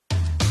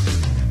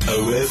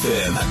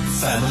OFM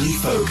Family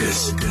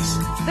Focus.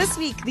 This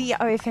week, the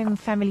OFM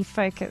Family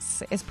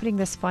Focus is putting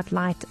the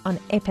spotlight on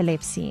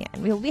epilepsy,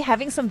 and we'll be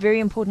having some very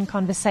important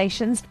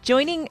conversations.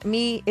 Joining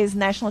me is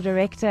National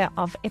Director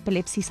of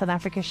Epilepsy South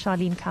Africa,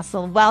 Charlene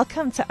Castle.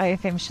 Welcome to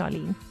OFM,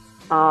 Charlene.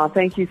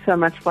 Thank you so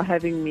much for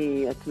having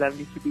me. It's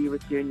lovely to be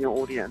with you and your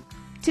audience.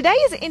 Today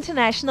is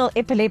International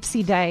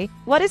Epilepsy Day.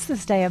 What is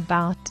this day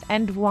about,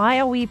 and why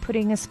are we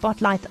putting a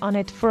spotlight on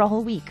it for a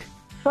whole week?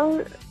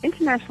 So,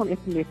 International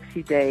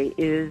Epilepsy Day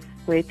is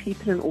where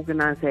people and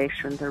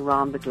organizations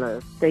around the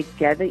globe, they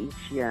gather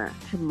each year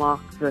to mark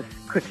this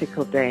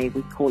critical day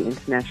we call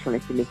International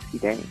Epilepsy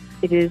Day.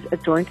 It is a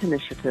joint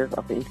initiative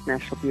of the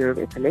International Bureau of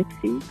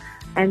Epilepsy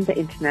and the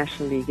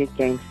International League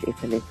Against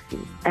Epilepsy.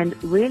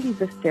 And really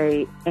this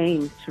day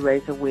aims to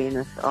raise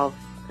awareness of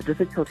the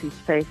difficulties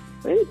faced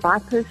really by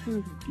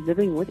persons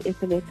living with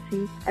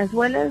epilepsy, as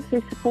well as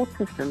their support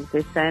systems,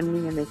 their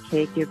family and their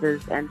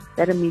caregivers, and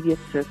that immediate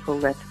circle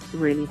that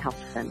really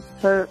helps them.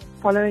 So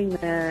following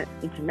the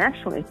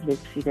International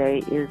Epilepsy Day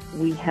is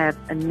we have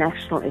a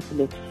National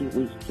Epilepsy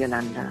Week,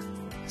 Yolanda.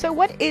 So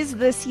what is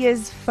this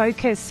year's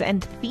focus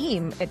and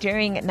theme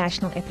during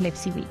National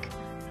Epilepsy Week?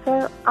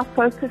 So our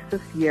focus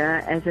this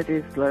year, as it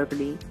is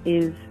globally,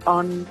 is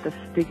on the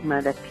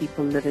stigma that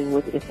people living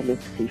with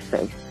epilepsy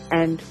face.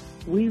 And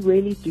we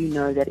really do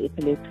know that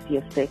epilepsy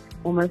affects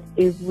almost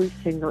every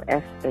single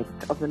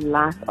aspect of the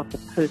life of the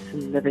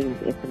person living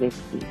with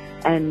epilepsy.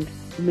 And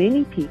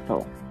many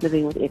people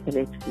living with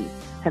epilepsy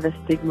have a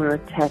stigma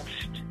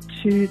attached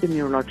to the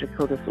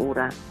neurological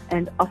disorder.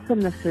 And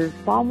often this is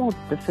far more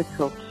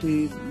difficult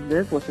to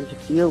live with and to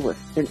deal with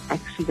than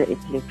actually the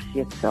epilepsy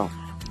itself.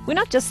 We're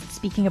not just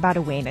speaking about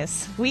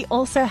awareness. We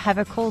also have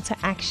a call to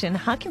action.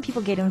 How can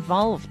people get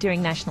involved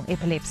during National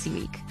Epilepsy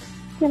Week?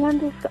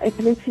 Yolanda,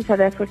 Epilepsy South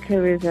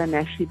Africa is a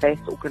nationally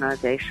based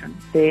organization.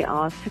 There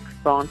are 6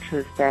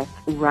 branches that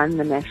run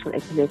the National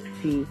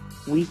Epilepsy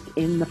Week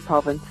in the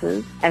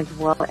provinces, as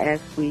well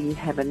as we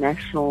have a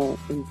national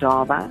in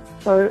Java.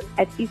 So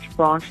at each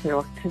branch there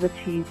are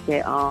activities,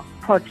 there are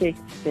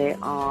projects, there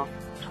are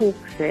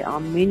talks, there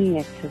are many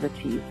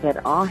activities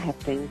that are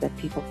happening that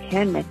people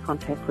can make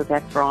contact with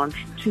that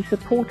branch to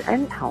support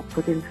and help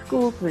within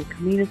schools, within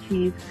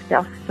communities. There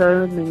are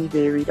so many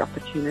varied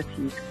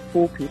opportunities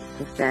for people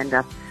to stand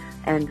up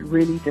and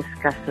really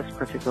discuss this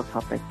critical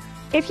topic.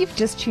 If you've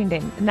just tuned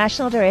in,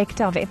 National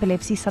Director of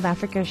Epilepsy South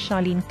Africa,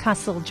 Charlene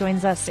Castle,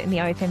 joins us in the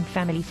OFM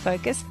Family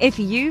Focus. If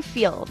you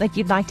feel that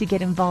you'd like to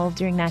get involved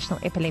during National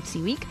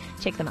Epilepsy Week,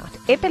 check them out,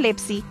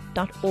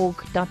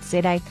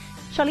 epilepsy.org.za.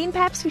 Charlene,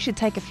 perhaps we should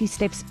take a few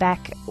steps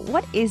back.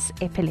 What is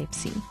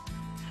epilepsy?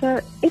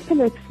 So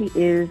epilepsy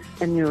is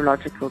a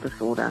neurological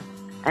disorder.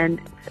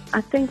 And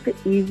I think the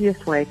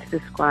easiest way to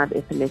describe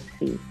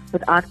epilepsy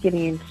without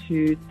getting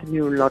into the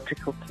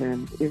neurological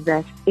terms is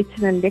that it's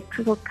an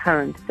electrical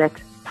current that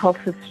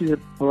pulses through the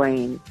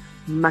brain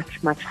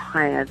much, much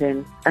higher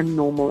than a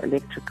normal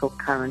electrical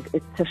current.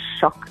 It's a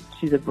shock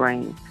to the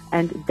brain.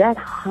 And that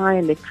high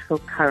electrical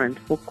current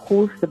will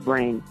cause the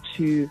brain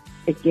to,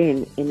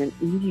 again, in an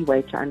easy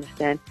way to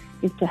understand,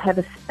 is to have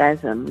a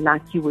spasm,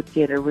 like you would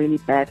get a really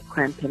bad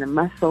cramp in a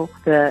muscle.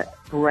 The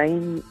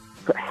brain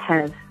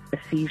has a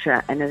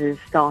seizure, and it is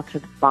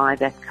started by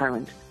that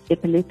current.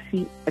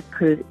 Epilepsy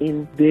occurs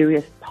in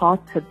various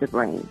parts of the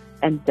brain,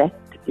 and that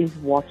is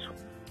what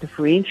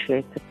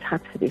differentiates the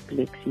types of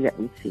epilepsy that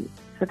we see.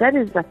 So that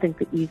is, I think,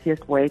 the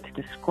easiest way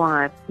to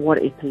describe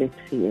what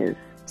epilepsy is.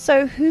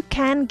 So who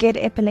can get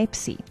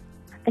epilepsy?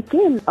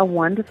 Again, a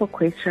wonderful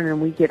question,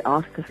 and we get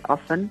asked this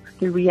often.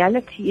 The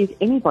reality is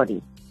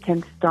anybody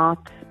can start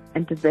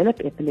and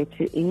develop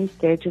epilepsy at any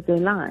stage of their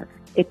lives.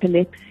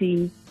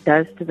 Epilepsy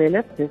does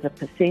develop. There's a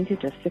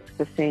percentage of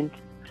 6%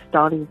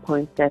 starting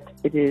point that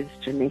it is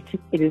genetic.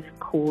 It is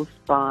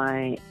caused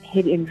by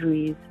head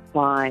injuries,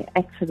 by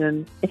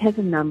accidents. It has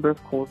a number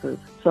of causes.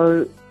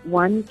 So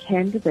one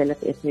can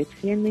develop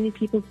epilepsy, and many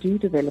people do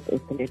develop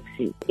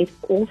epilepsy. It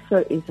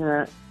also is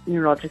a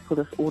neurological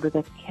disorder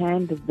that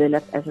can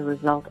develop as a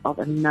result of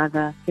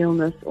another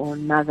illness or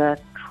another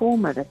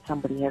trauma that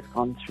somebody has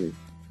gone through.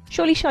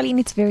 Surely, Charlene,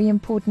 it's very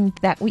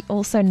important that we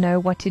also know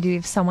what to do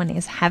if someone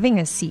is having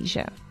a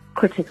seizure.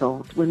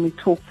 Critical when we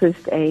talk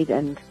first aid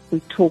and we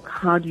talk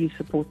how do you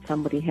support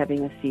somebody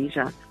having a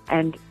seizure.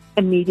 And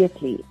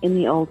immediately, in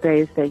the old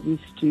days, they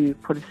used to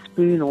put a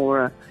spoon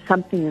or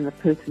something in the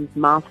person's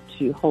mouth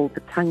to hold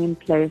the tongue in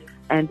place.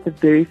 And the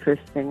very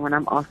first thing when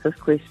I'm asked this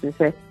question is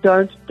say,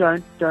 don't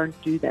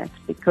do that,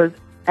 because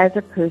as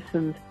a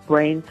person's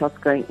brain starts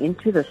going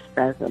into the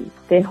spasm,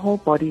 their whole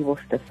body will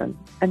stiffen.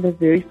 And the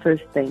very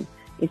first thing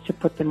is to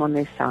put them on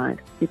their side.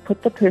 You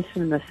put the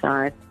person on the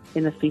side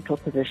in a fetal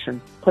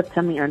position. Put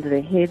something under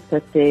their head so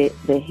that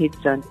their heads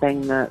don't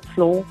bang the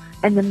floor.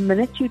 And the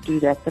minute you do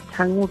that, the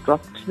tongue will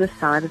drop to the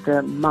side of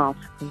the mouth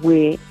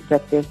where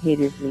that their head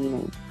is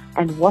leaning.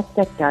 And what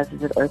that does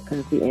is it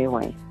opens the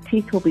airway.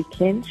 Teeth will be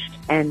clenched,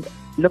 and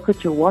look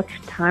at your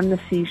watch, time the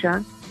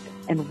seizure,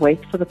 and wait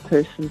for the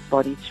person's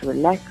body to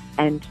relax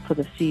and for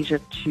the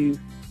seizure to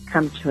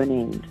come to an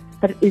end.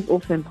 But it is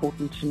also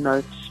important to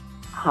note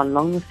how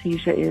long the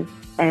seizure is,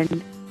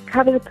 and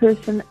cover the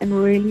person and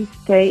really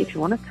stay. If you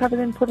want to cover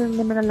them, put them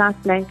in a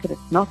light blanket.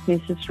 It's not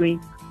necessary,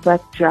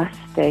 but just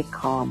stay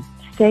calm.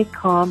 Stay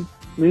calm.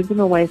 Move them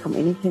away from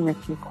anything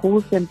that can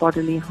cause them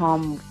bodily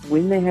harm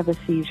when they have a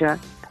seizure,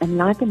 and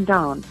lie them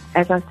down,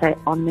 as I say,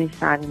 on their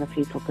side in a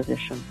fetal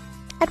position.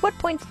 At what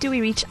point do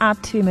we reach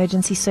out to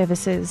emergency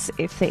services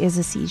if there is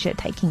a seizure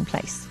taking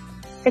place?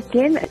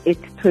 Again,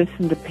 it's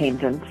person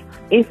dependent.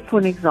 If, for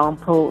an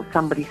example,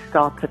 somebody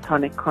starts a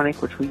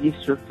tonic-clonic, which we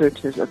used to refer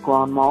to as a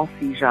grand mal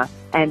seizure,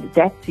 and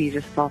that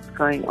seizure starts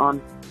going on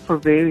for a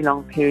very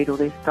long period, or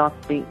they start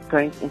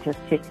going into a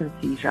second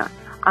seizure,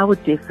 I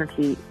would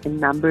definitely, in a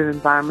number of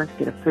environments,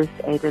 get a first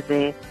aider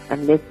there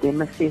and let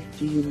them assess,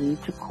 do you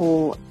need to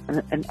call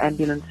an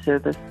ambulance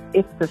service?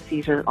 If the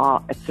seizures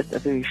it's just a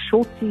very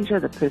short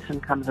seizure, the person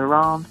comes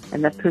around,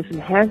 and that person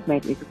has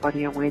made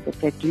everybody aware that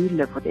they do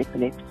live with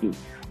epilepsy.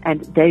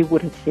 And they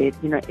would have said,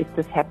 if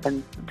this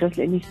happens, just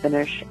let me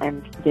finish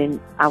and then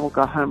I will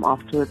go home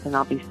afterwards and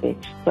I'll be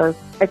fetched. So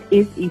it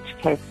is each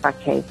case by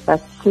case,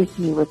 but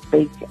certainly with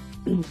big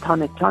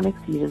tonic-clonic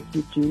seizures,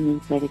 you do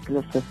need medical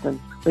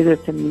assistance, whether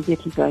it's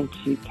immediately going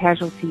to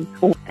casualty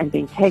and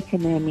being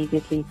taken there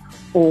immediately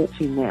or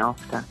soon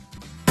thereafter.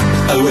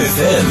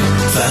 OFM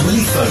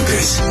Family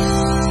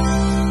Focus.